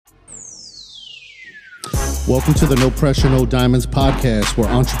Welcome to the No Pressure, No Diamonds podcast, where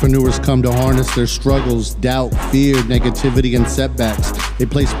entrepreneurs come to harness their struggles, doubt, fear, negativity, and setbacks. They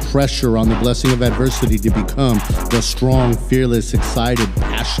place pressure on the blessing of adversity to become the strong, fearless, excited,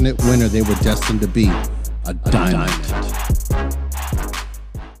 passionate winner they were destined to be. A diamond.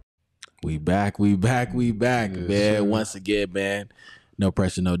 We back, man. Once again, man. No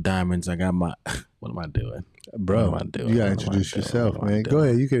pressure, no diamonds. I got my... What am I doing? Bro, you gotta introduce yourself, man. Go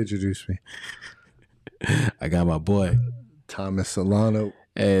ahead, you can introduce me. I got my boy Thomas Solano.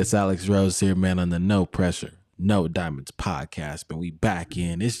 Hey, it's Alex Rose here, man, on the No Pressure, No Diamonds podcast. Man, we back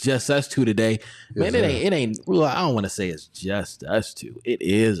in. It's just us two today. Man, it ain't well, I don't want to say it's just us two. It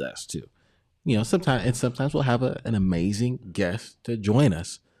is us two. You know, sometimes we'll have an amazing guest to join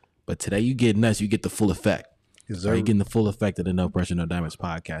us. But today you getting us, you get the full effect. You're getting the full effect of the No Pressure, No Diamonds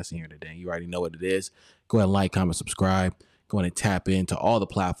podcast here today. You already know what it is. Go ahead and like, comment, subscribe. Go ahead and tap into all the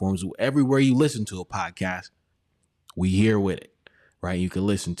platforms. Everywhere you listen to a podcast, we here with it, right? You can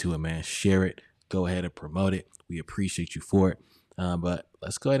listen to it, man. Share it. Go ahead and promote it. We appreciate you for it. But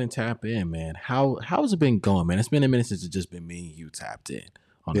let's go ahead and tap in, man. How's it been going, man? It's been a minute since it's just been me and you tapped in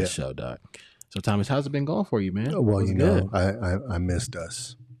on the show, dog. So, Thomas, how's it been going for you, man? Well, you know, I missed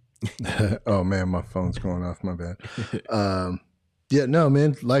us. Oh, man, my phone's going off. My bad. Yeah, no,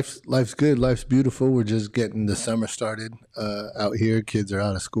 man, life's good. Life's beautiful. We're just getting the summer started out here. Kids are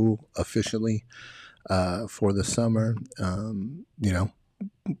out of school officially for the summer. You know,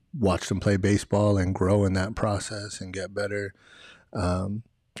 watch them play baseball and grow in that process and get better.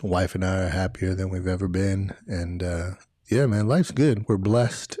 Wife and I are happier than we've ever been. And yeah, man, life's good. We're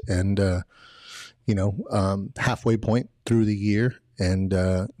blessed. And, you know, halfway point through the year and,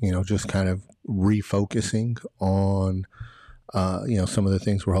 you know, just kind of refocusing on you know, some of the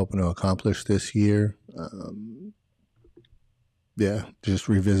things we're hoping to accomplish this year. Yeah, just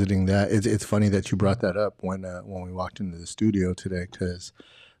revisiting that. It's funny that you brought that up when we walked into the studio today, because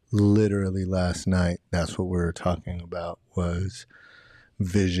literally last night, that's what we were talking about was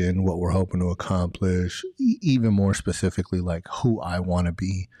vision, what we're hoping to accomplish, even more specifically, like who I want to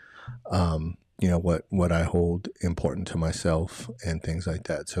be, you know, what I hold important to myself and things like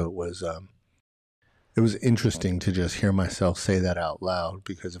that. So it was interesting to just hear myself say that out loud,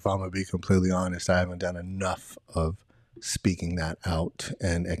 because if I'm going to be completely honest, I haven't done enough of speaking that out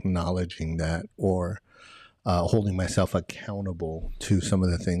and acknowledging that, or holding myself accountable to some of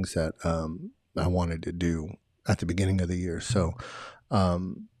the things that I wanted to do at the beginning of the year. So,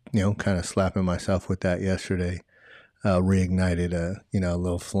 you know, kind of slapping myself with that yesterday, reignited a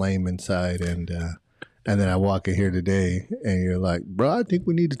little flame inside. And then I walk in here today and you're like, bro, I think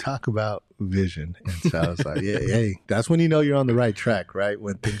we need to talk about vision. And so I was like, yeah, hey, that's when you know you're on the right track, right?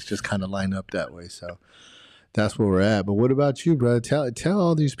 When things just kind of line up that way. So that's where we're at. But what about you, bro? Tell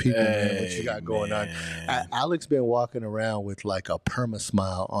all these people, man, what you got going on. Alex been walking around with like a perma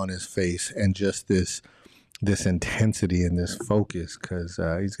smile on his face and just this intensity and this focus, because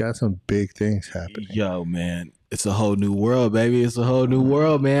he's got some big things happening. Yo, man. It's a whole new world, baby. It's a whole new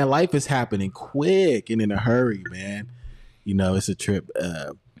world, man. Life is happening quick and in a hurry, man. You know, it's a trip.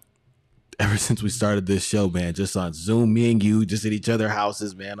 Ever since we started this show, man, just on Zoom, me and you, just at each other's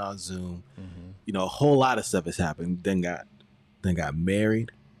houses, man, on Zoom. Mm-hmm. You know, a whole lot of stuff has happened. Then got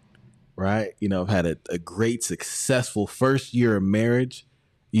married, right? You know, I've had a great, successful first year of marriage,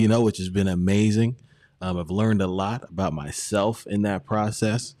 you know, which has been amazing. I've learned a lot about myself in that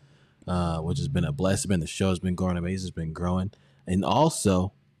process. Which has been a blessing. The show's been growing, amazing, it's been growing. And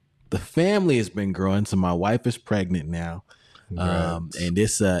also, the family has been growing. So my wife is pregnant now. And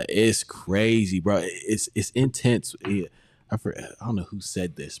this is crazy, bro. It's intense. I don't know who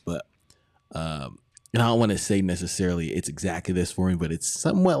said this, but and I don't want to say necessarily it's exactly this for me, but it's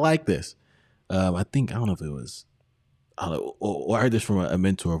somewhat like this. I don't know if it was, or I heard this from a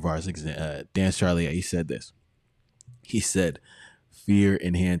mentor of ours, Dan Charlie. He said this. He said, fear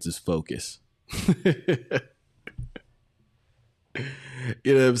enhances focus.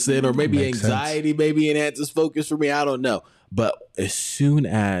 You know what I'm saying? Or maybe Makes anxiety sense. maybe enhances focus for me. I don't know. But as soon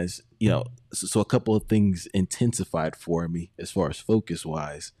as, you know, so a couple of things intensified for me as far as focus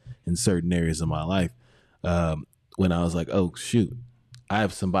wise in certain areas of my life. When I was like, oh, shoot, I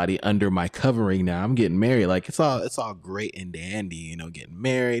have somebody under my covering now. I'm getting married. Like it's all great and dandy, you know, getting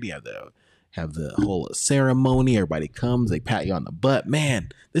married. You have the whole ceremony. Everybody comes, they pat you on the butt. Man,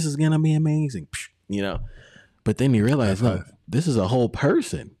 this is going to be amazing, you know? But then you realize, no, this is a whole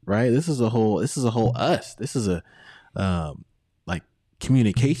person, right? This is a whole us. This is like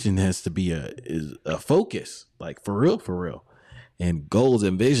communication has to be a focus, like for real. And goals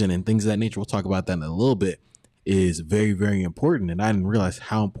and vision and things of that nature, we'll talk about that in a little bit, is very, very important. And I didn't realize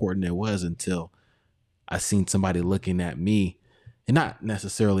how important it was until I seen somebody looking at me, and not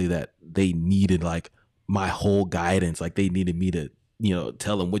necessarily that they needed like my whole guidance, like they needed me to, you know,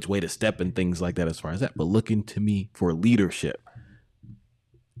 tell them which way to step and things like that as far as that, but looking to me for leadership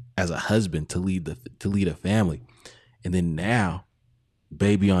as a husband to lead a family. And then now,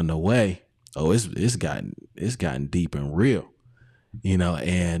 baby on the way, oh, it's gotten deep and real, you know,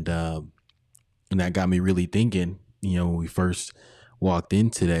 and that got me really thinking, you know, when we first walked in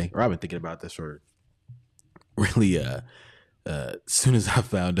today, or I've been thinking about this for really as soon as I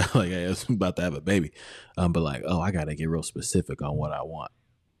found out like I was about to have a baby, but like, oh, I gotta get real specific on what I want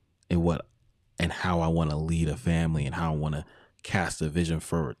and how I want to lead a family and how I want to cast a vision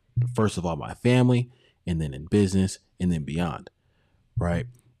for, first of all, my family, and then in business, and then beyond. Right.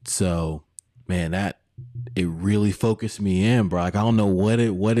 So, man, it really focused me in, bro. Like, I don't know what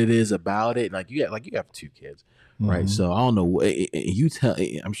it is about it. Like you have 2 kids, right? So I don't know.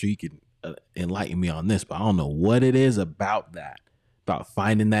 I'm sure you could enlighten me on this, but I don't know what it is about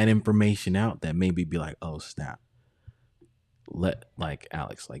finding that information out that made me be like, oh snap. Like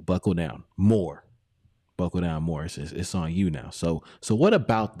Alex, like buckle down more. It's on you now. So what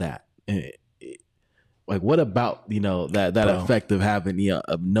about that? Like, what about, you know, that effect of having, you know,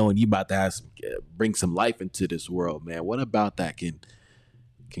 of knowing you about to bring some life into this world, man? What about that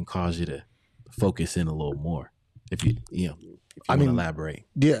can cause you to focus in a little more? If you want to elaborate.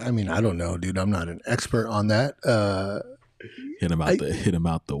 Yeah, I mean, I don't know, dude. I'm not an expert on that. Hit him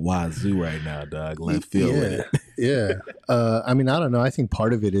out the wazoo right now, dog. Left field with it. Yeah. I mean, I don't know. I think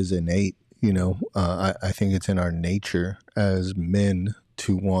part of it is innate. You know, I think it's in our nature as men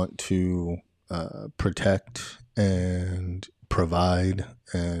to want to protect and provide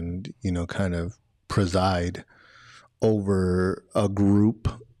and, you know, kind of preside over a group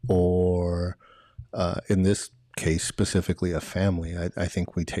or in this case specifically a family. I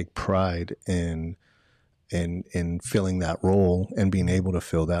think we take pride in filling that role and being able to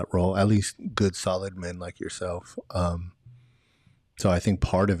fill that role, at least good solid men like yourself. So I think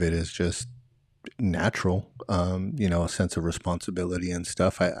part of it is just natural, you know, a sense of responsibility and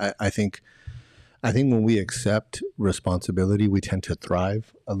stuff. I think when we accept responsibility, we tend to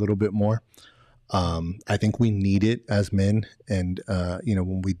thrive a little bit more. I think we need it as men. And, you know,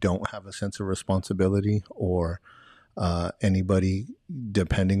 when we don't have a sense of responsibility or anybody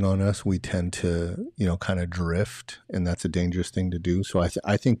depending on us, we tend to, you know, kind of drift. And that's a dangerous thing to do. So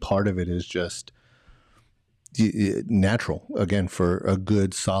I think part of it is just natural, again, for a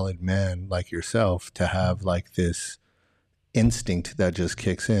good, solid man like yourself to have like this instinct that just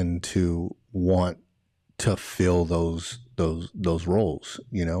kicks in to want to fill those roles,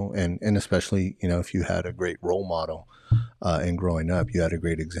 you know, and especially, you know, if you had a great role model in growing up, you had a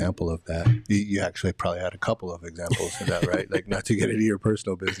great example of that. You actually probably had a couple of examples of that, right? Like, not to get into your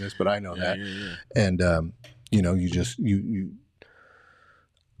personal business, but I know that. Yeah. And, you know,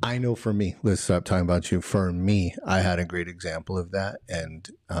 I know for me, let's stop talking about you. For me, I had a great example of that. And,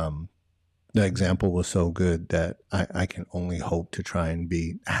 the example was so good that I can only hope to try and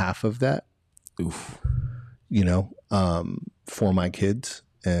be half of that. Oof. You know, for my kids.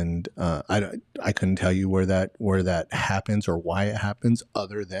 And I couldn't tell you where that happens or why it happens,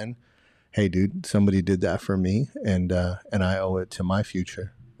 other than, hey, dude, somebody did that for me, and I owe it to my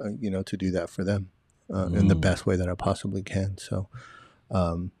future, you know, to do that for them in the best way that I possibly can. So,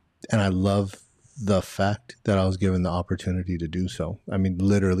 and I love the fact that I was given the opportunity to do so. I mean,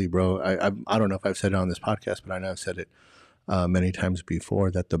 literally, bro, I don't know if I've said it on this podcast, but I know I've said it many times before,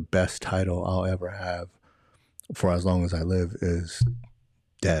 that the best title I'll ever have for as long as I live is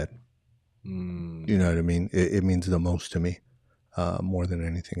dad. You know what I mean? It means the most to me, more than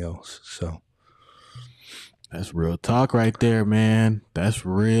anything else. So that's real talk right there, man. That's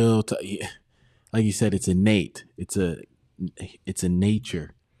real. Like you said, it's innate. It's a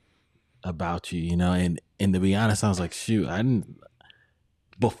nature about you, you know. And to be honest, I was like, shoot, I didn't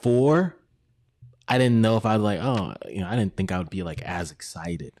know if I was like, oh, you know, I didn't think I would be like as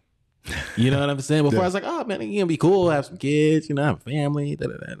excited. You know what I'm saying? Before I was like, oh man, it's gonna be cool, have some kids, you know, have a family. Da,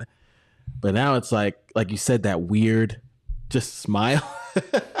 da, da. But now it's like you said, that weird just smile.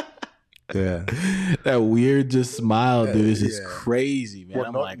 Yeah. That weird just smile, dude, is just crazy,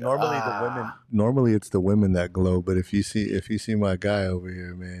 man. Well, normally it's the women that glow, but if you see my guy over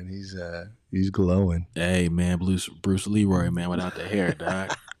here, man, he's glowing. Hey man, Bruce Leroy, man, without the hair,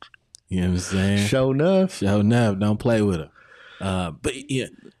 dog. You know what I'm saying? Show enough. Don't play with him. But yeah,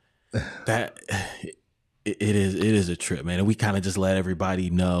 that it is a trip, man. And we kind of just let everybody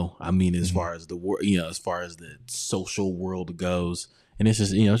know. I mean, as far as the world, you know, as far as the social world goes, And it's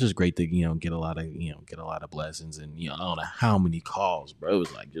just, it's just great to, get a lot of blessings. And, I don't know how many calls, bro. It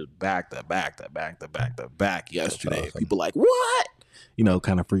was like just back to back to back to back to back yesterday. Awesome. People like, what?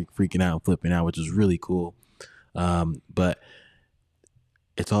 Kind of freaking out, flipping out, which is really cool. But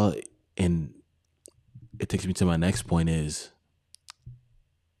it's all, and it takes me to my next point is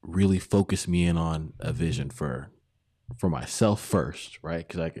really focus me in on a vision for myself first, right?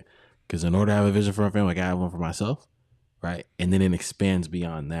 Because in order to have a vision for my family, I gotta have one for myself, right? And then it expands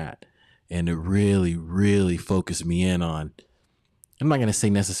beyond that, and it really, really focused me in on. I'm not gonna say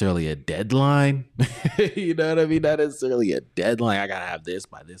necessarily a deadline, you know what I mean? Not necessarily a deadline. I gotta have this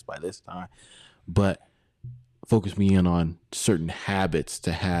by this time, but focus me in on certain habits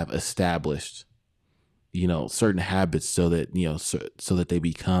to have established. Certain habits so that so that they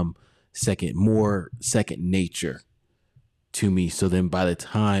become second nature to me. So then by the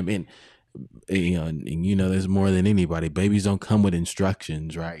time, and there's more than anybody, babies don't come with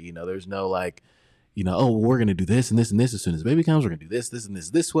instructions, right? There's no like, oh, we're going to do this and this and this. As soon as baby comes, we're going to do this and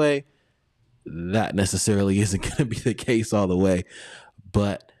this way. That necessarily isn't going to be the case all the way,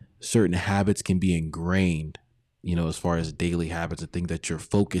 but certain habits can be ingrained, as far as daily habits and things that you're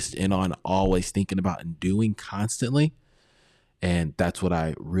focused in on, always thinking about and doing constantly. And that's what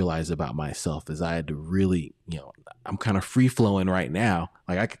I realized about myself is I had to really, I'm kind of free flowing right now.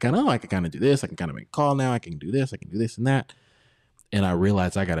 Like I could kind of do this. I can kind of make a call now. I can do this. I can do this and that. And I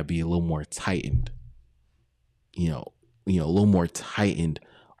realized I got to be a little more tightened, a little more tightened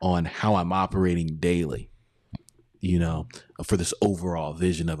on how I'm operating daily, for this overall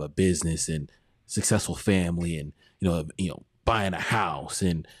vision of a business and successful family and, buying a house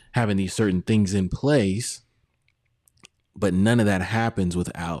and having these certain things in place. But none of that happens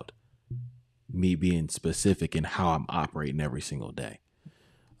without me being specific in how I'm operating every single day.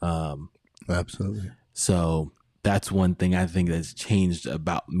 Absolutely. So that's one thing I think that's changed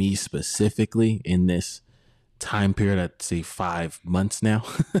about me specifically in this time period. I'd say 5 months now,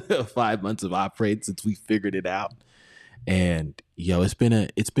 5 months of operating since we figured it out. And it's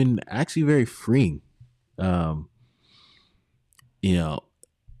been actually very freeing.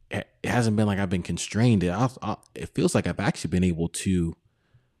 It hasn't been like I've been constrained. It feels like I've actually been able to,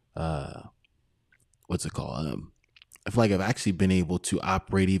 what's it called? I feel like I've actually been able to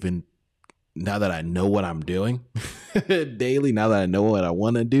operate even now that I know what I'm doing daily. Now that I know what I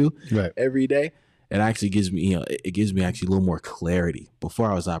want to do every day, it actually gives me, it gives me actually a little more clarity.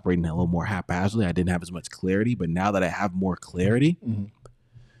 Before I was operating a little more haphazardly. I didn't have as much clarity, but now that I have more clarity,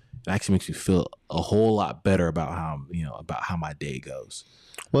 it actually makes me feel a whole lot better about how my day goes.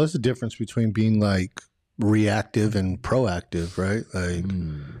 Well, there's a difference between being like reactive and proactive, right? Like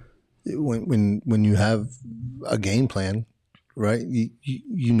when you have a game plan, right?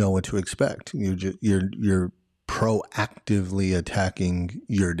 You know what to expect. You're proactively attacking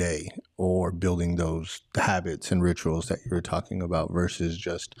your day or building those habits and rituals that you were talking about versus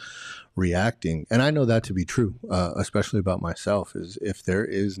just reacting. And I know that to be true, especially about myself, is if there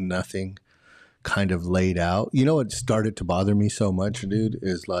is nothing kind of laid out. What started to bother me so much, dude,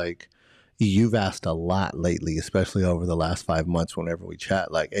 is like you've asked a lot lately, especially over the last 5 months whenever we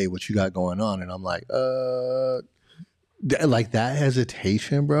chat, like, hey, what you got going on? And I'm like, like that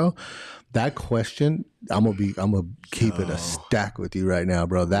hesitation, bro. That question, I'm gonna keep it a stack with you right now,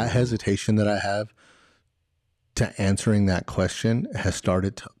 bro. That hesitation that I have to answering that question has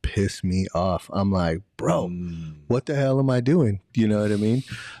started to piss me off. I'm like, bro, what the hell am I doing? You know what I mean?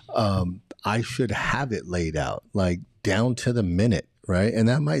 I should have it laid out, like down to the minute, right? And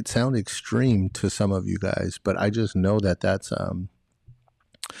that might sound extreme to some of you guys, but I just know that that's,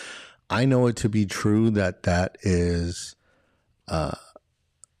 I know it to be true that is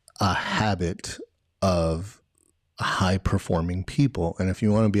a habit of high performing people. And if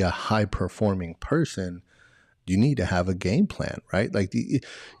you want to be a high performing person, you need to have a game plan, right? Like you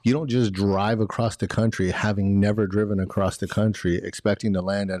don't just drive across the country having never driven across the country expecting to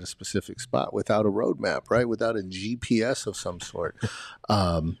land at a specific spot without a roadmap, right? Without a GPS of some sort.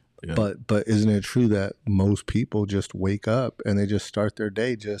 But isn't it true that most people just wake up and they just start their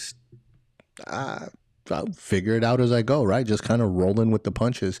day just I'll figure it out as I go, right? Just kind of rolling with the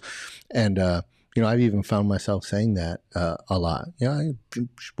punches. And I've even found myself saying that a lot. I just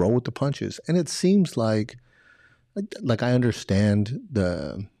roll with the punches. And it seems like I understand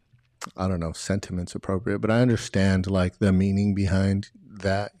I don't know if sentiment's appropriate, but I understand like the meaning behind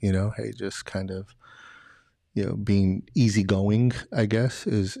that, hey, just kind of, being easygoing, I guess,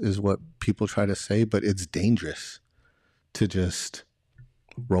 is what people try to say, but it's dangerous to just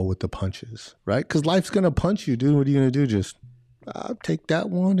roll with the punches, right? Because life's going to punch you, dude. What are you going to do? Just, I'll take that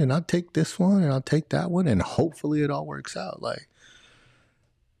one and I'll take this one and I'll take that one and hopefully it all works out. Like,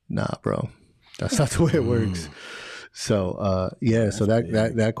 Nah, bro, that's not the way it works. So, so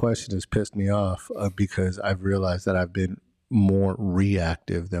that question has pissed me off because I've realized that I've been more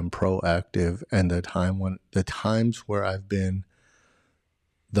reactive than proactive, and the times where I've been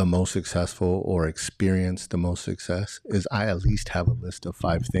the most successful or experienced the most success is I at least have a list of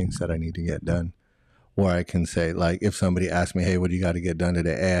 5 things that I need to get done. Or I can say, like, if somebody asks me, hey, what do you got to get done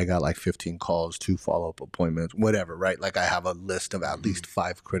today? Hey, I got like 15 calls, 2 follow-up appointments, whatever, right? Like I have a list of at least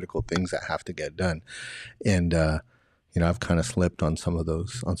 5 critical things that have to get done. And, I've kind of slipped on some of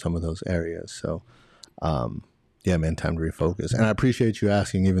those areas. So, yeah, man, time to refocus. And I appreciate you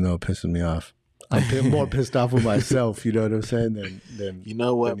asking, even though it pisses me off. I'm more pissed off with myself, you know what I'm saying, than you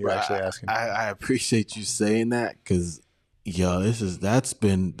know what, than you bro, actually asking. I appreciate you saying that because, yo,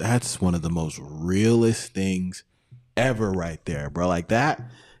 that's one of the most realest things ever right there, bro. Like that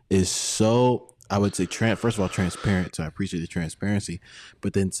is so, I would say, first of all, transparent. So I appreciate the transparency.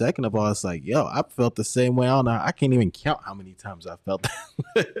 But then second of all, it's like, yo, I felt the same way. I don't know. I can't even count how many times I felt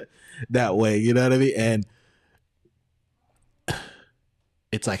that way. You know what I mean? And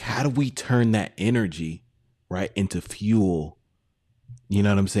it's like, how do we turn that energy, right, into fuel? You know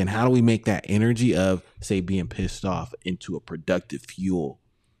what I'm saying? How do we make that energy of, say, being pissed off into a productive fuel,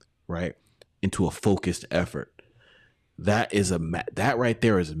 right? Into a focused effort. That is that right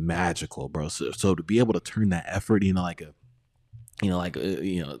there is magical, bro. So to be able to turn that effort,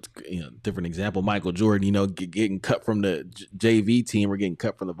 different example, Michael Jordan, getting cut from the JV team or getting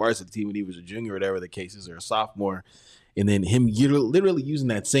cut from the varsity team when he was a junior, whatever the case is, or a sophomore. And then him literally using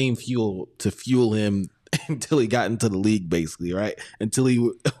that same fuel to fuel him until he got into the league, basically, right?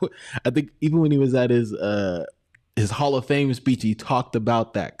 Until I think even when he was at his Hall of Fame speech, he talked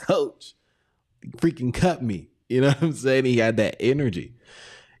about that coach freaking cut me. You know what I'm saying? He had that energy,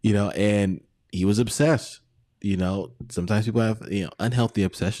 and he was obsessed. Sometimes people have, unhealthy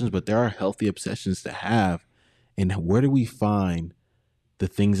obsessions, but there are healthy obsessions to have. And where do we find the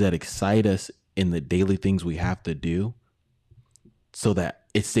things that excite us in the daily things we have to do so that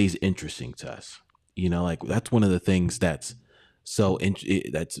it stays interesting to us? Like that's one of the things that's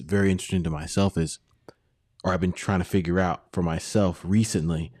that's very interesting to myself or I've been trying to figure out for myself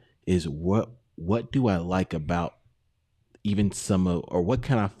recently is what do I like about even or what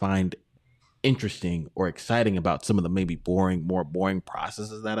can I find interesting or exciting about some of the maybe more boring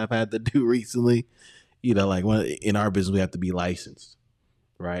processes that I've had to do recently. Like in our business, we have to be licensed,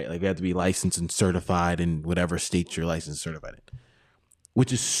 right? Like we have to be licensed and certified in whatever state you're licensed and certified in,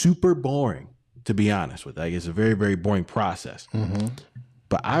 which is super boring, to be honest with you. Like it's a very, very boring process. Mm-hmm.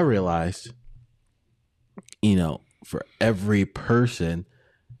 But I realized, for every person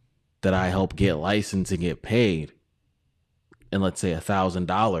that I help get licensed and get paid, and let's say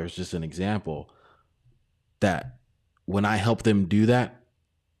 $1,000, just an example, that when I help them do that,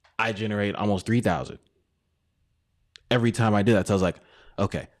 I generate almost 3,000 every time I do that. So I was like,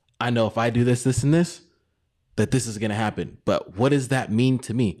 okay, I know if I do this, this, and this, that this is going to happen. But what does that mean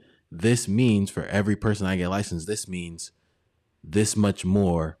to me? This means for every person I get licensed, this means this much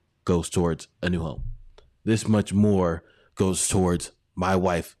more goes towards a new home. This much more goes towards my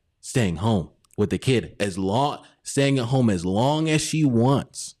wife staying home with the kid, staying at home as long as she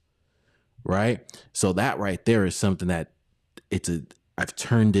wants. Right. So that right there is something that I've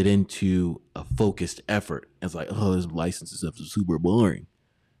turned it into a focused effort. It's like, oh, this license stuff is super boring.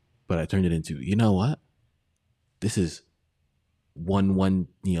 But I turned it into, you know what? This is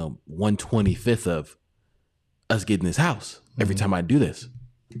 1/25th of us getting this house. Every time I do this,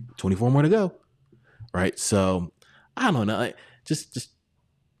 24 more to go. Right. So I don't know. Just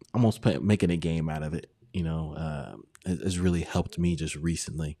almost making a game out of it, has really helped me just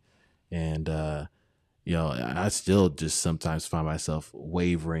recently. And, I still just sometimes find myself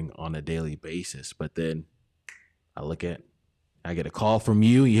wavering on a daily basis. But then I get a call from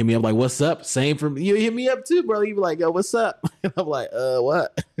you. You hit me up like, what's up? Same from you. Hit me up too, bro. You be like, yo, what's up? And I'm like,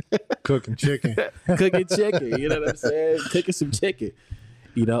 what? Cooking chicken. Cooking chicken. You know what I'm saying? Cooking some chicken.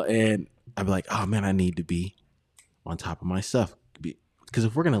 And I'd be like, oh man, I need to be on top of my stuff. Because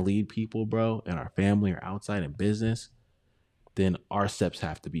if we're going to lead people, bro, in our family or outside in business, then our steps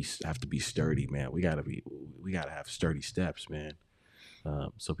have to be sturdy, man. We gotta have sturdy steps, man,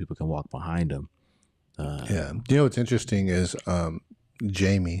 so people can walk behind them. Yeah, what's interesting is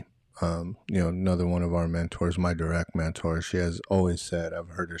Jamie, another one of our mentors, my direct mentor. She has always said,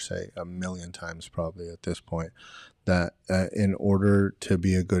 I've heard her say a million times probably at this point, that in order to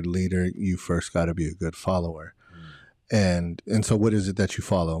be a good leader, you first got to be a good follower. And so what is it that you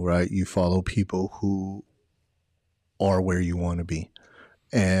follow, right? You follow people who are where you want to be.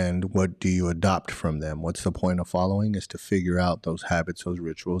 And what do you adopt from them? What's the point of following is to figure out those habits, those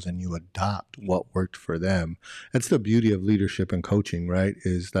rituals, and you adopt what worked for them. That's the beauty of leadership and coaching, right?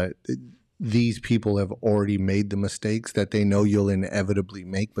 Is that these people have already made the mistakes that they know you'll inevitably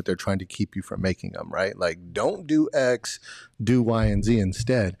make, but they're trying to keep you from making them, right? Like, don't do X, do Y and Z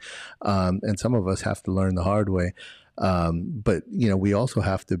instead. And some of us have to learn the hard way. But, you know, we also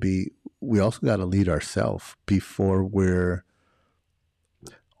got to lead ourselves before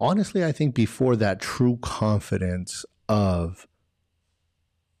honestly, I think before that true confidence that's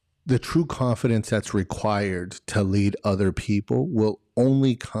required to lead other people will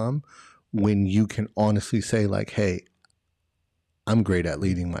only come when you can honestly say, like, hey, I'm great at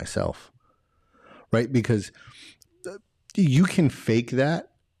leading myself, right? Because you can fake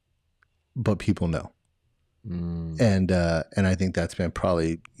that, but people know. And I think that's been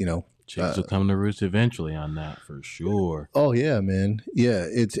probably, you know, chicks will come to roost eventually on that for sure. Oh yeah, man. Yeah.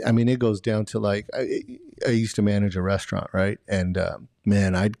 It goes down to, like, I used to manage a restaurant, right? And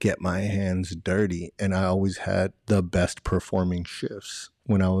man, I'd get my hands dirty, and I always had the best performing shifts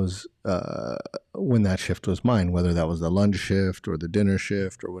when that shift was mine, whether that was the lunch shift or the dinner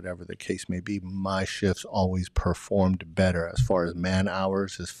shift or whatever the case may be. My shifts always performed better as far as man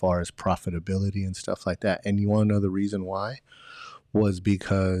hours, as far as profitability and stuff like that. And you want to know the reason why? Was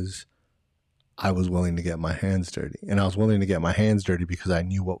because I was willing to get my hands dirty. And I was willing to get my hands dirty because I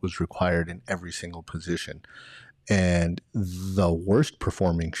knew what was required in every single position. And the worst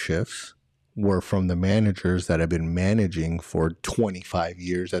performing shifts were from the managers that have been managing for 25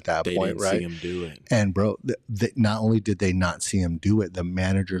 years at that point, right? They didn't see him do it. And bro, not only did they not see him do it, the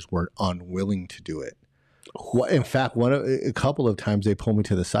managers were unwilling to do it. In fact, a couple of times they pulled me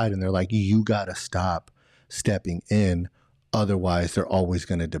to the side and they're like, you got to stop stepping in. Otherwise, they're always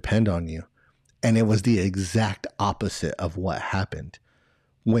going to depend on you. And it was the exact opposite of what happened.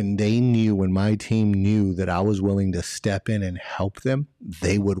 When my team knew that I was willing to step in and help them,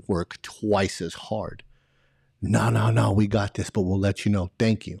 they would work twice as hard. No, we got this, but we'll let you know.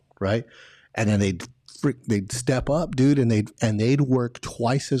 Thank you, right? And then they'd step up, dude, and they'd work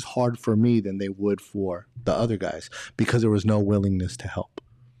twice as hard for me than they would for the other guys because there was no willingness to help.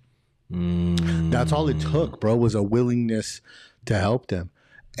 That's all it took, bro, was a willingness to help them.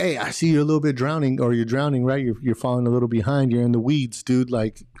 Hey, I see you're a little bit drowning, or you're drowning, right? You're falling a little behind. You're in the weeds, dude.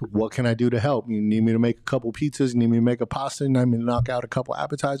 Like, what can I do to help? You need me to make a couple pizzas? You need me to make a pasta? You need me to knock out a couple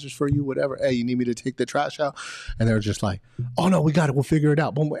appetizers for you? Whatever. Hey, you need me to take the trash out? And they're just like, oh, no, we got it. We'll figure it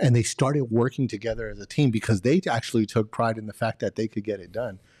out. Boom. And they started working together as a team because they actually took pride in the fact that they could get it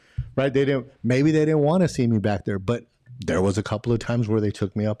done, right? Maybe they didn't want to see me back there, but there was a couple of times where they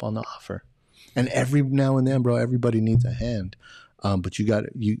took me up on the offer. And every now and then, bro, everybody needs a hand. But you got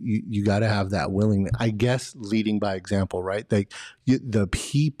to have that willingness, I guess, leading by example, right? The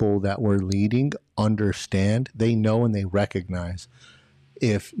people that we're leading understand, they know, and they recognize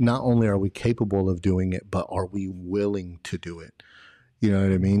if not only are we capable of doing it, but are we willing to do it? You know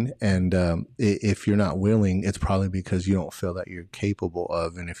what I mean? And if you're not willing, it's probably because you don't feel that you're capable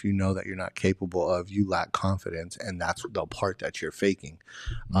of. And if you know that you're not capable of, you lack confidence, and that's the part that you're faking.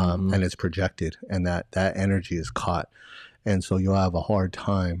 And it's projected, and that energy is caught. And so you'll have a hard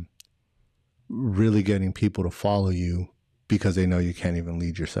time really getting people to follow you because they know you can't even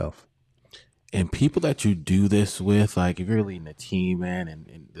lead yourself. And people that you do this with, like if you're leading a team, man,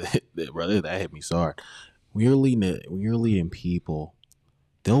 and brother, that hit me so hard. When you're leading people,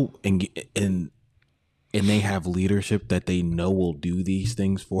 they'll and they have leadership that they know will do these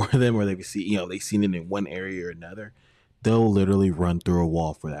things for them, or they've seen it in one area or another. They'll literally run through a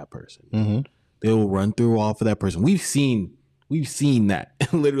wall for that person. Mm-hmm. They will run through a wall for that person. We've seen that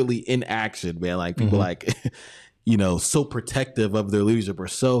literally in action, man. Like people like, so protective of their leadership, or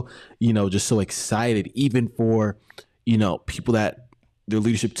so, just so excited, even for, people that their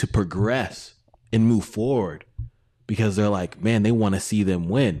leadership to progress and move forward, because they're like, man, they want to see them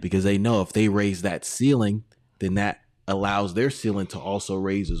win, because they know if they raise that ceiling, then that allows their ceiling to also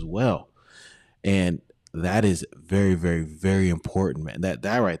raise as well. And that is very, very, very important, man. That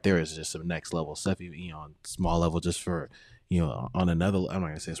right there is just some next level stuff, on small level, just for, on another, I'm not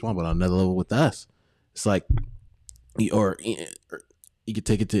gonna say small, but on another level with us. It's like, or you could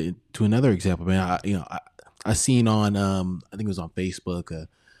take it to another example, man. I seen on, I think it was on Facebook,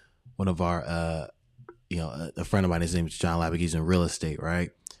 one of our, a friend of mine, his name is John Labick. He's in real estate,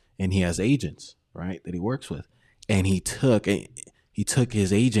 right? And he has agents, right, that he works with. And he took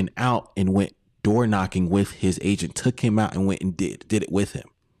his agent out and went door knocking with his agent, took him out and went and did it with him.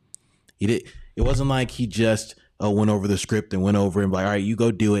 It wasn't like he just went over the script and went over and like, all right, you go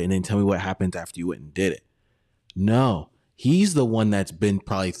do it and then tell me what happens after you went and did it. No, He's the one that's been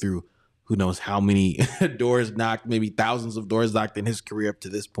probably through who knows how many doors knocked, maybe thousands of doors knocked in his career up to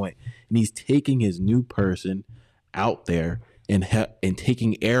this point. And he's taking his new person out there and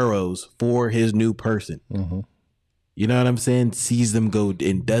taking arrows for his new person. Mm-hmm. You know what I'm saying? Sees them go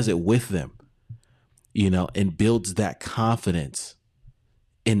and does it with them, you know, and builds that confidence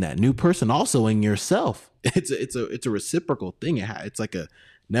in that new person, also in yourself. It's a reciprocal thing. It's like a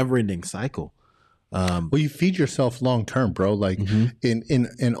never ending cycle. Well, you feed yourself long term, bro. Like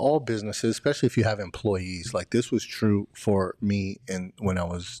in all businesses, especially if you have employees. Like this was true for me when I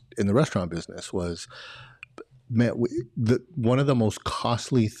was in the restaurant business. Was man, one of the most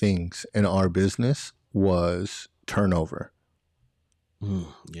costly things in our business was turnover.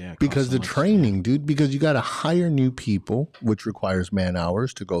 Yeah, because the training, dude, because you got to hire new people, which requires man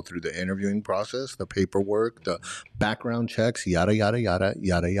hours to go through the interviewing process, the paperwork, the background checks, yada, yada, yada,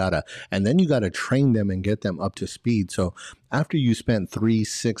 yada, yada. And then you got to train them and get them up to speed. So after you spent 3,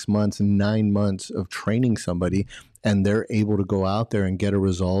 6 months, 9 months of training somebody, and they're able to go out there and get a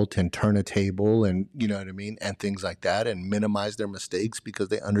result and turn a table and, you know what I mean, and things like that, and minimize their mistakes because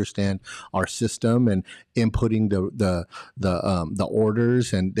they understand our system and inputting the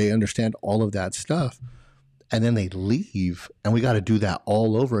orders, and they understand all of that stuff. And then they leave, and we got to do that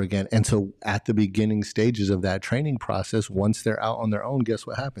all over again. And so at the beginning stages of that training process, once they're out on their own, guess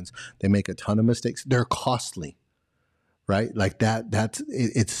what happens? They make a ton of mistakes. They're costly, right? Like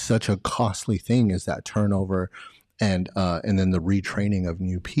it's such a costly thing, is that turnover. And then the retraining of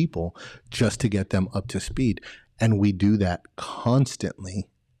new people just to get them up to speed. And we do that constantly.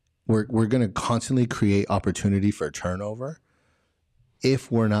 We're going to constantly create opportunity for turnover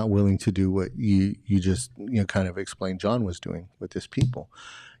if we're not willing to do what you just kind of explained John was doing with his people.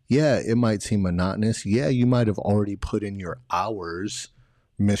 Yeah, it might seem monotonous. Yeah, you might have already put in your hours,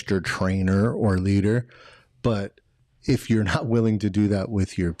 Mr. Trainer or leader. But if you're not willing to do that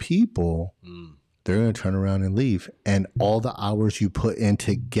with your people, they're going to turn around and leave. And all the hours you put in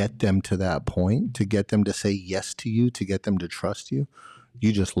to get them to that point, to get them to say yes to you, to get them to trust you,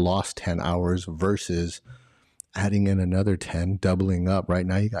 you just lost 10 hours versus adding in another 10, doubling up. Right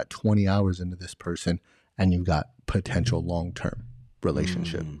now you got 20 hours into this person, and you've got potential long-term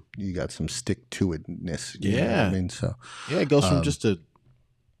relationship. You got some stick-to-itness. Yeah. I mean, so. Yeah, it goes from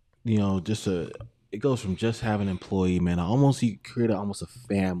it goes from just having an employee, man. You create almost a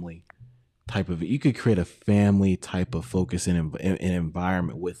family type of, you could create a family type of focus and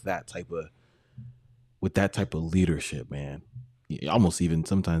environment with that type of leadership, man. Almost even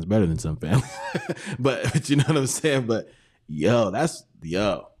sometimes better than some families. but you know what I'm saying? But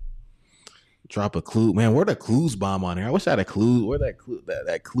drop a clue, man. Where the clues bomb on here? I wish I had a clue. Where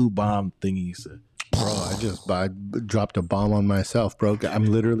that clue bomb thingy used to. Bro, I dropped a bomb on myself, bro. I'm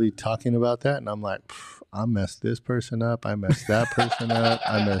literally talking about that, and I'm like, I messed this person up. I messed that person up.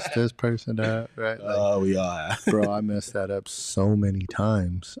 I messed this person up. Right? Like, we all have. Bro, I messed that up so many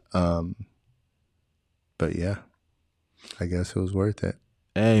times. But yeah, I guess it was worth it.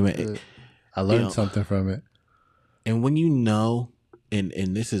 Hey, man. I learned something from it. And when you know, and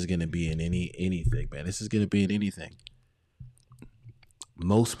this is going to be in anything, man. This is going to be in anything.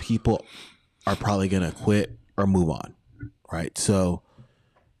 Most people are probably going to quit or move on, right? So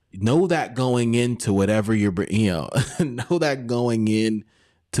know that going into whatever know that going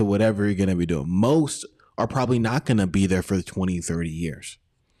into whatever you're going to be doing. Most are probably not going to be there for 20, 30 years,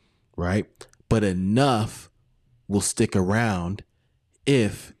 right? But enough will stick around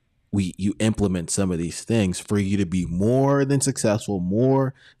if you implement some of these things for you to be more than successful,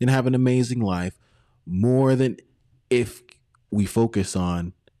 more than have an amazing life, more than if we focus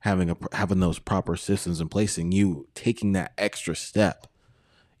on having those proper systems in place, and you taking that extra step,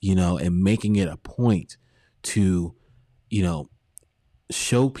 and making it a point to,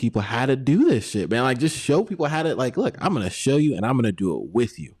 show people how to do this shit, man. Like, just show people how to, like, look, I'm going to show you and I'm going to do it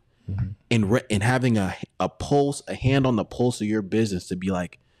with you. Mm-hmm. And having a pulse, a hand on the pulse of your business to be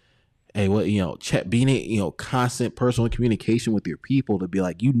like, hey, being a constant personal communication with your people to be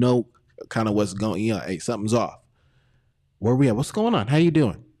like, kind of what's going, hey, something's off. Where we at? What's going on? How you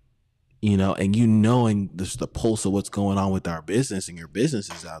doing? And knowing this, the pulse of what's going on with our business and your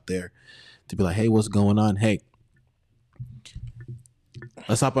businesses out there, to be like, hey, what's going on? Hey,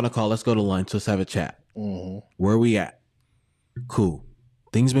 let's hop on a call. Let's go to lunch. Let's have a chat. Mm-hmm. Where are we at? Cool.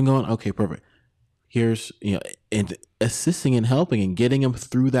 Things been going? Okay, perfect. Here's, and assisting and helping and getting them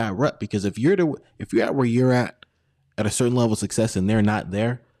through that rut. Because if you're at where you're at a certain level of success and they're not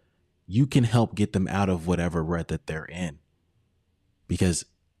there, you can help get them out of whatever rut that they're in. Because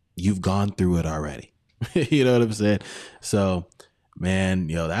you've gone through it already. You know what I'm saying? So Man,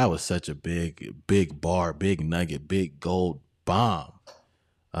 yo, that was such a big bar, big nugget, big gold bomb.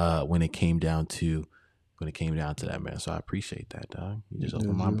 When it came down to that, man. So I appreciate that, dog. You just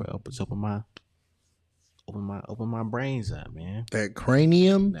open my brains up, man. That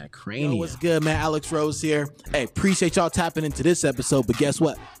cranium. Yo, what's good, man? Alex Rose here. Hey, appreciate y'all tapping into this episode, but guess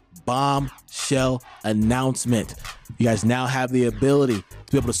what? Bombshell announcement. You guys now have the ability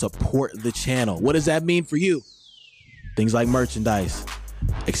to be able to support the channel. What does that mean for you? Things like merchandise,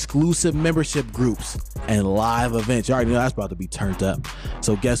 exclusive membership groups, and live events. You already know that's about to be turned up.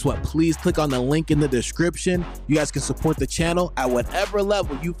 So guess what? Please click on the link in the description. You guys can support the channel at whatever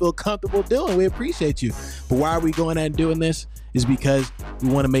level you feel comfortable doing. We appreciate you. But why are we going out and doing this? Is because we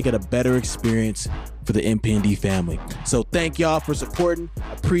want to make it a better experience for the MPND family. So thank y'all for supporting.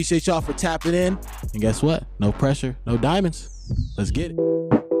 I appreciate y'all for tapping in. And guess what? No pressure, no diamonds. Let's get it.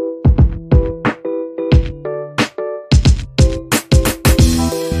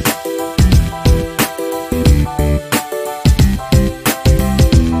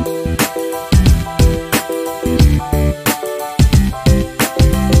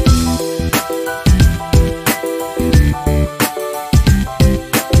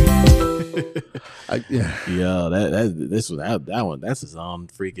 Yo, that one. That's his own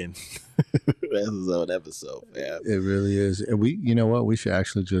freaking. That's his own episode, man. It really is. And you know what? We should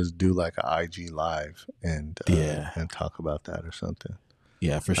actually just do like an IG live and talk about that or something.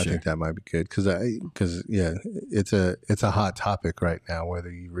 Yeah, for sure. I think that might be good because it's a hot topic right now,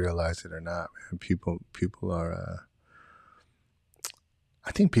 whether you realize it or not. Man. People are.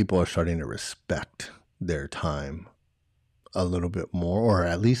 I think people are starting to respect their time a little bit more, or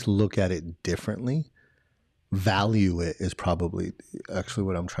at least look at it differently. Value it is probably actually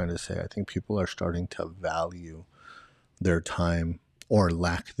what I'm trying to say. I think people are starting to value their time or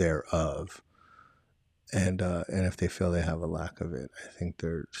lack thereof. And if they feel they have a lack of it, I think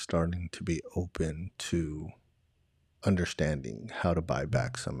they're starting to be open to understanding how to buy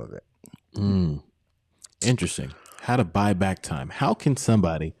back some of it. Interesting. How to buy back time. How can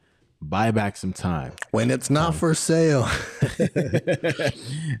somebody buy back some time when it's not for sale?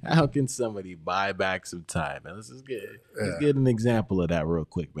 How can somebody buy back some time? Now, let's get an example of that real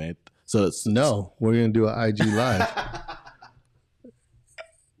quick, man. So we're gonna do an IG live.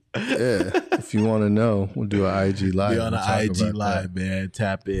 If you want to know, we'll do an IG live. Be on an IG live, man.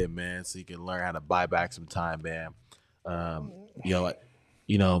 Tap in, man, so you can learn how to buy back some time, man. That's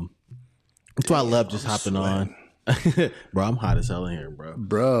why I love just hopping on. Bro, I'm hot as hell in here,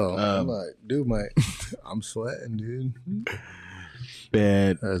 bro. I'm like, dude, I'm sweating, dude.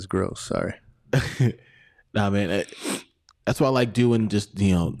 Bad. That's gross. Sorry. Nah, man. That's why I like doing that's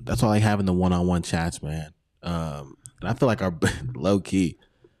why I like having the one-on-one chats, man. And I feel like our low key.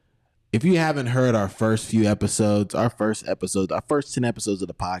 If you haven't heard our first 10 episodes of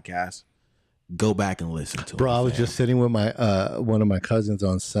the podcast, go back and listen to it. Bro, I was just sitting with my one of my cousins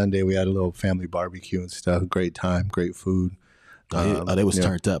on Sunday. We had a little family barbecue and stuff. Great time, great food. They was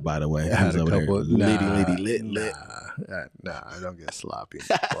turned up, by the way. I had a couple. Lit. Nah, I don't get sloppy.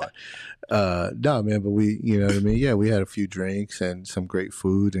 No, man, but we, you know what I mean? Yeah, we had a few drinks and some great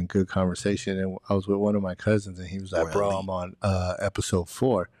food and good conversation. And I was with one of my cousins, and he was like, "Bro, I'm on episode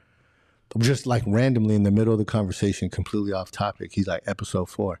 4." Just like randomly in the middle of the conversation, completely off topic. He's like, "Episode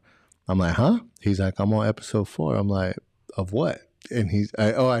 4." I'm like, huh? He's like, I'm on episode 4. I'm like, of what? And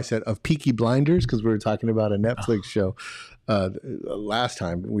I said, of Peaky Blinders, because we were talking about a Netflix show. Last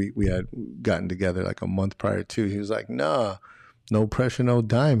time we had gotten together like a month prior to. He was like, nah, no pressure, no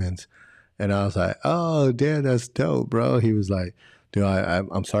diamonds. And I was like, oh, damn, that's dope, bro. He was like, dude,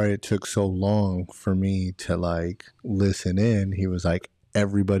 I'm sorry it took so long for me to like listen in. He was like,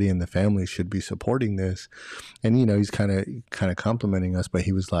 everybody in the family should be supporting this. And, he's kind of complimenting us, but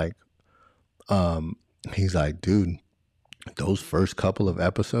he was like, dude, those first couple of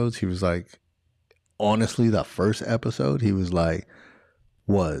episodes, he was like, honestly, the first episode, he was like,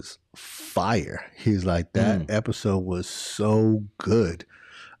 was fire. He's like, that episode was so good.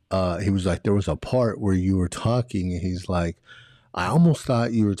 He was like, there was a part where you were talking, and he's like, I almost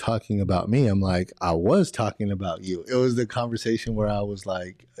thought you were talking about me. I'm like, I was talking about you. It was the conversation where I was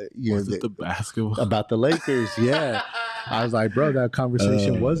like, was it the basketball? About the Lakers. Yeah. I was like, bro, that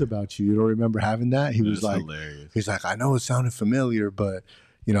conversation was about you. You don't remember having that? He was like, hilarious. He's like, I know it sounded familiar, but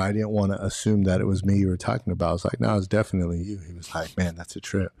I didn't want to assume that it was me you were talking about. I was like, no, it's definitely you. He was like, man, that's a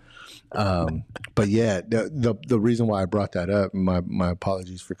trip. But yeah, the reason why I brought that up, my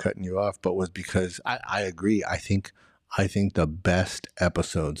apologies for cutting you off, but was because I agree. I think the best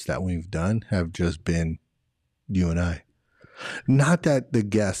episodes that we've done have just been you and I. Not that the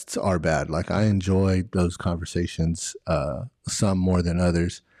guests are bad. Like, I enjoy those conversations some more than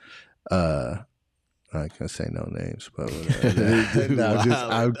others. I can't say no names, but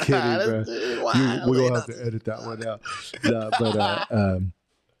I'm kidding, bro. We're gonna have to edit that one out.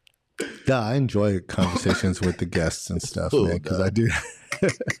 I enjoy conversations with the guests and stuff, man, because I do,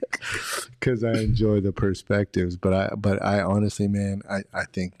 because I enjoy the perspectives. But I honestly, man, I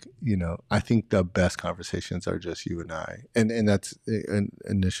think the best conversations are just you and I, and that's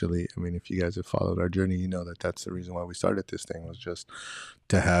initially. I mean, if you guys have followed our journey, you know that's the reason why we started this thing, was just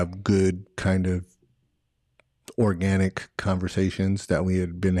to have good kind of organic conversations that we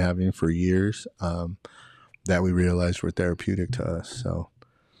had been having for years, that we realized were therapeutic to us. So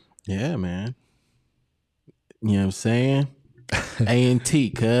yeah, man, you know what I'm saying? A&T,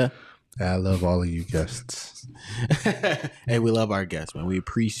 cuz. I love all of you guests. Hey, we love our guests, man. We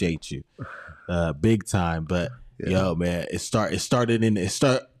appreciate you big time. But yo, man, it started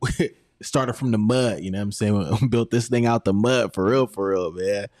from the mud, you know what I'm saying? We built this thing out the mud for real,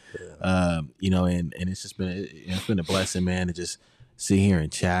 man. Yeah. You know, and it's just been a blessing, man, to just sit here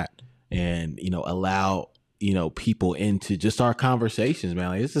and chat and, you know, allow, you know, people into just our conversations, man.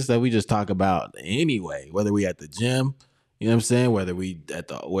 Like, it's just that we just talk about anyway, whether we at the gym, you know what I'm saying? Whether we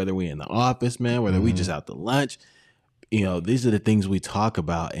in the office, man, whether we just out to lunch, you know, these are the things we talk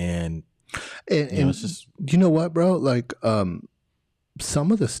about. And you know, it's just, you know what, bro? Like,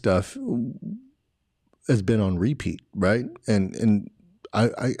 some of the stuff has been on repeat, right? And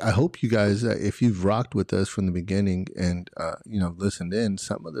I hope you guys, if you've rocked with us from the beginning and you know, listened in,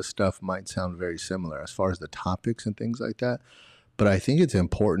 some of the stuff might sound very similar as far as the topics and things like that. But I think it's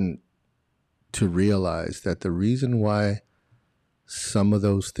important to realize that the reason why some of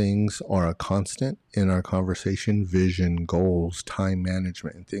those things are a constant in our conversation, vision, goals, time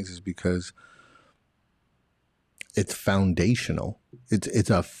management, and things, is because it's foundational. Those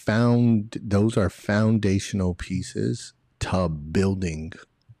are foundational pieces to building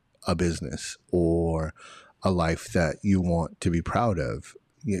a business or a life that you want to be proud of.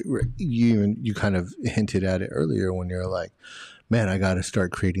 You kind of hinted at it earlier when you're like, man, I got to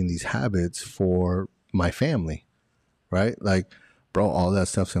start creating these habits for my family, right? Like, bro, all that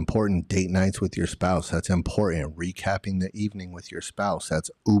stuff's important. Date nights with your spouse, that's important. Recapping the evening with your spouse,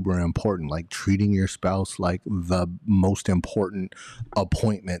 that's uber important. Like, treating your spouse like the most important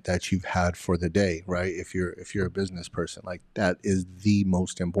appointment that you've had for the day, right? If you're a business person, like, that is the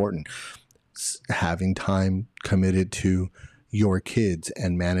most important. Having time committed to your kids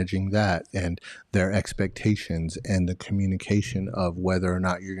and managing that and their expectations and the communication of whether or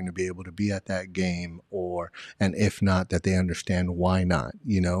not you're going to be able to be at that game, and if not, that they understand why not,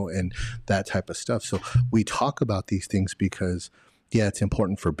 you know, and that type of stuff. So we talk about these things because, yeah, it's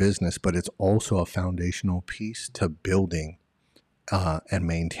important for business, but it's also a foundational piece to building and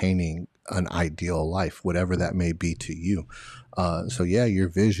maintaining an ideal life, whatever that may be to you. So yeah, your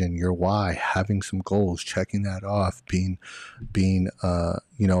vision, your why, having some goals, checking that off, being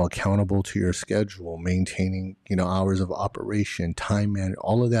you know, accountable to your schedule, maintaining, you know, hours of operation, time management,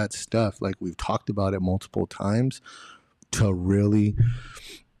 all of that stuff. Like, we've talked about it multiple times to really,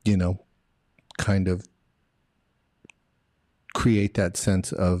 you know, kind of create that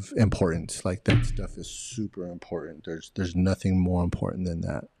sense of importance. Like, that stuff is super important. There's nothing more important than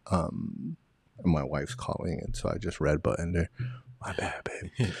that. My wife's calling, and so I just red buttoned her. My bad,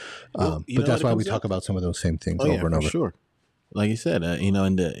 babe. But that's why we talk about some of those same things over and over. Sure. Like you said, you know,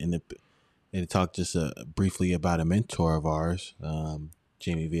 in the talk just briefly about a mentor of ours,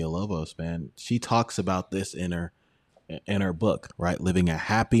 Jamie Villalobos, man. She talks about this in her book, right? Living a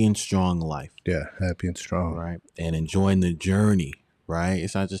happy and strong life. Yeah, happy and strong. Right. And enjoying the journey, right?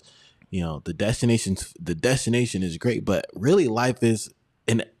 It's not just, you know, the destination is great, but really life is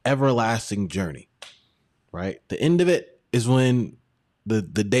an everlasting journey, right? The end of it is when the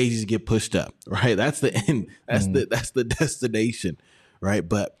daisies get pushed up, right? That's the end. That's the destination, right?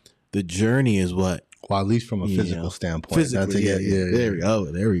 But the journey is what, well, at least from a physical standpoint. Physically, yeah. There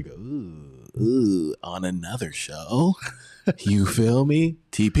we go. Ooh, on another show. You feel me?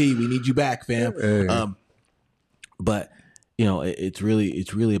 TP, we need you back, fam. Hey. But you know, it's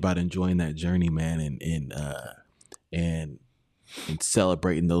really about enjoying that journey, man, and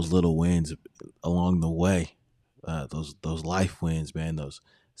celebrating those little wins along the way, those life wins, man. Those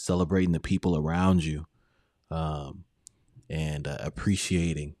celebrating the people around you, and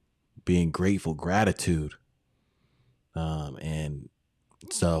appreciating, being grateful, gratitude, and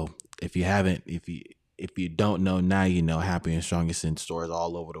so if you don't know, now you know. Happy and Strong is in stores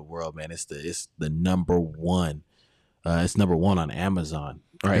all over the world, man. It's the number one. It's number one on Amazon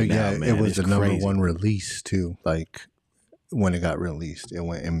right now, man. It was the number one release too. Like, when it got released, it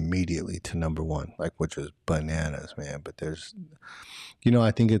went immediately to number one, like, which was bananas, man. But there's,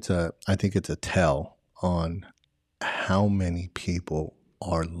 I think it's a tell on how many people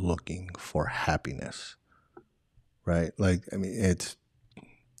are looking for happiness, right? Like, I mean,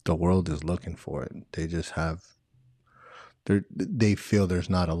 the world is looking for it. They just they feel there's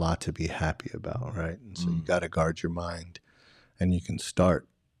not a lot to be happy about, right? And so you got to guard your mind, and you can start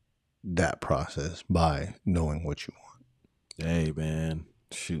that process by knowing what you want. Hey, man,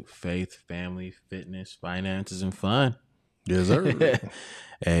 shoot, faith, family, fitness, finances, and fun. Yes, sir.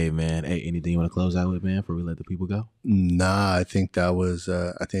 Hey, man. Hey, anything you want to close out with, man, before we let the people go? Nah, I think that was.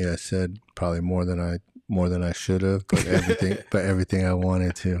 I think I said probably more than I should have, but everything I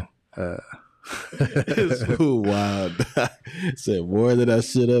wanted to. It's wild. Said more than I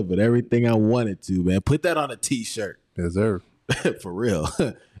should have, but everything I wanted to, man. Put that on a t-shirt. Yes, sir. For real.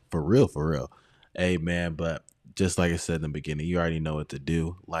 For real. Hey, man, but just like I said in the beginning, you already know what to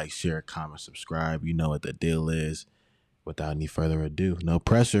do. Like, share, comment, subscribe. You know what the deal is. Without any further ado, no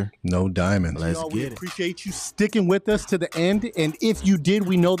pressure. No diamonds. Let's get We it. appreciate you sticking with us to the end. And if you did,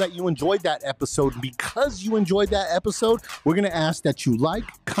 we know that you enjoyed that episode. Because you enjoyed that episode, we're going to ask that you like,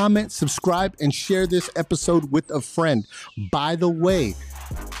 comment, subscribe, and share this episode with a friend. By the way,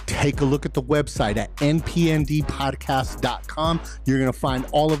 take a look at the website at npndpodcast.com. You're going to find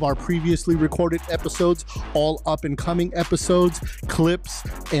all of our previously recorded episodes, all up and coming episodes, clips,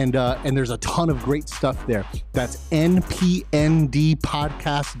 and there's a ton of great stuff there. That's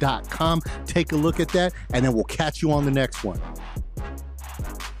npndpodcast.com. Take a look at that, and then we'll catch you on the next one.